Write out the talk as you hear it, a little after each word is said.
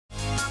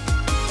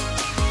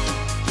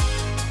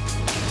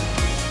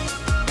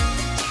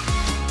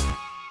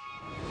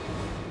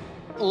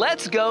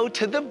let's go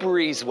to the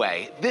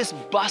Breezeway. This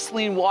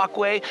bustling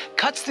walkway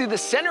cuts through the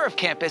center of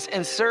campus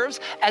and serves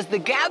as the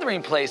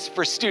gathering place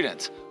for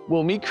students.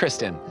 We'll meet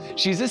Kristyn.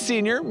 She's a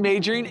senior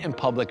majoring in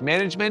public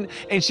management,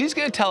 and she's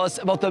going to tell us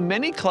about the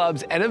many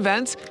clubs and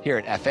events here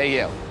at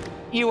FAU.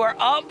 You are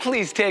up.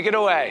 Please take it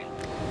away.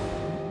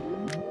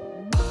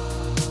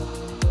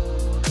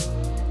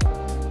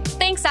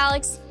 Thanks,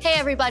 Alex. Hey,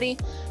 everybody.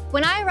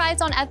 When I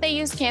arrived on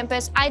FAU's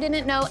campus, I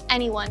didn't know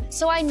anyone,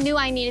 so I knew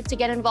I needed to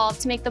get involved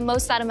to make the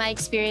most out of my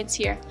experience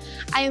here.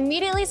 I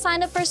immediately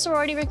signed up for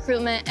sorority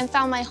recruitment and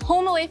found my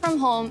home away from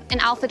home in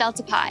Alpha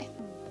Delta Pi.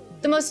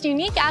 The most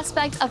unique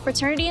aspect of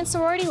fraternity and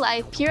sorority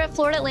life here at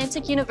Florida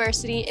Atlantic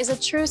University is a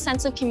true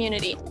sense of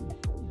community.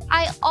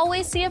 I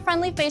always see a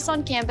friendly face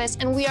on campus,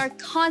 and we are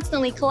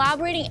constantly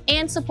collaborating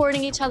and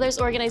supporting each other's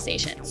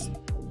organizations.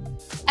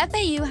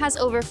 FAU has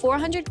over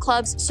 400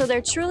 clubs, so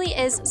there truly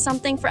is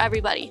something for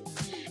everybody.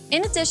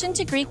 In addition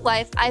to Greek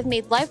life, I've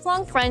made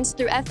lifelong friends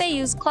through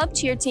FAU's club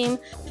cheer team,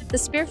 the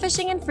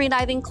Spearfishing and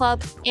Freediving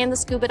Club, and the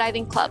Scuba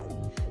Diving Club.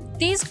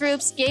 These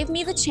groups gave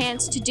me the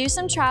chance to do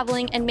some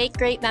traveling and make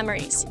great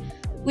memories.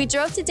 We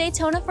drove to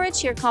Daytona for a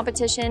cheer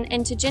competition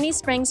and to Ginnie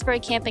Springs for a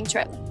camping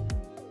trip.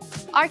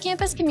 Our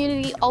campus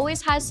community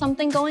always has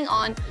something going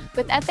on,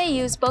 with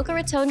FAU's Boca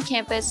Raton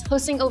campus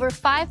hosting over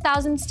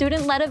 5,000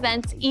 student-led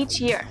events each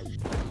year.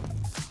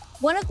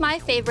 One of my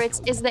favorites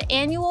is the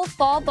annual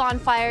Fall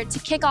Bonfire to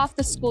kick off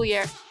the school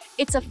year.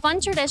 It's a fun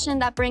tradition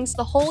that brings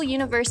the whole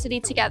university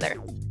together.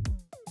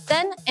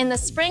 Then, in the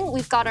spring,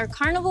 we've got our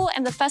Carnival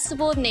and the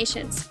Festival of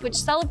Nations, which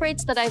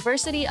celebrates the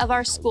diversity of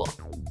our school.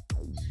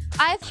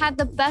 I've had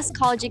the best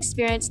college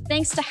experience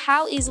thanks to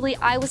how easily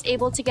I was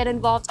able to get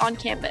involved on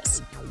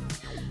campus.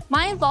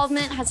 My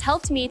involvement has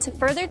helped me to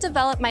further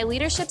develop my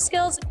leadership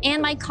skills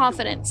and my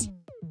confidence.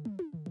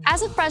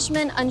 As a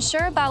freshman,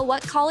 unsure about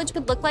what college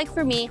would look like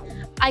for me,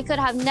 I could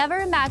have never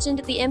imagined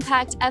the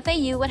impact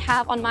FAU would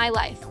have on my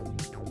life.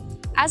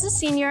 As a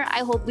senior, I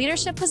hold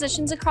leadership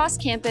positions across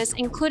campus,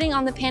 including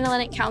on the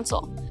Panhellenic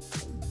Council.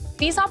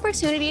 These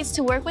opportunities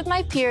to work with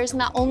my peers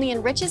not only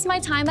enriches my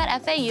time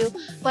at FAU,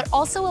 but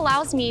also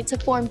allows me to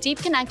form deep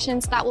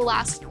connections that will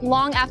last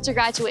long after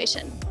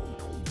graduation.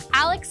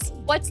 Alex,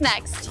 what's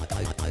next?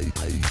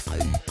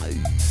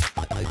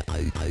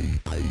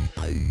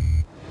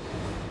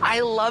 I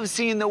love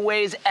seeing the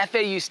ways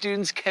FAU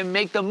students can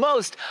make the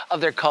most of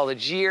their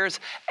college years.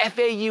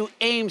 FAU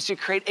aims to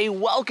create a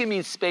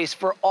welcoming space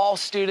for all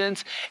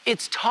students.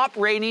 Its top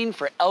rating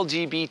for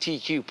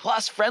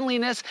LGBTQ+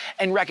 friendliness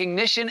and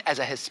recognition as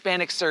a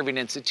Hispanic serving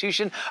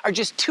institution are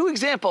just two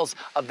examples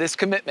of this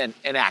commitment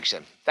in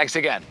action. Thanks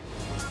again.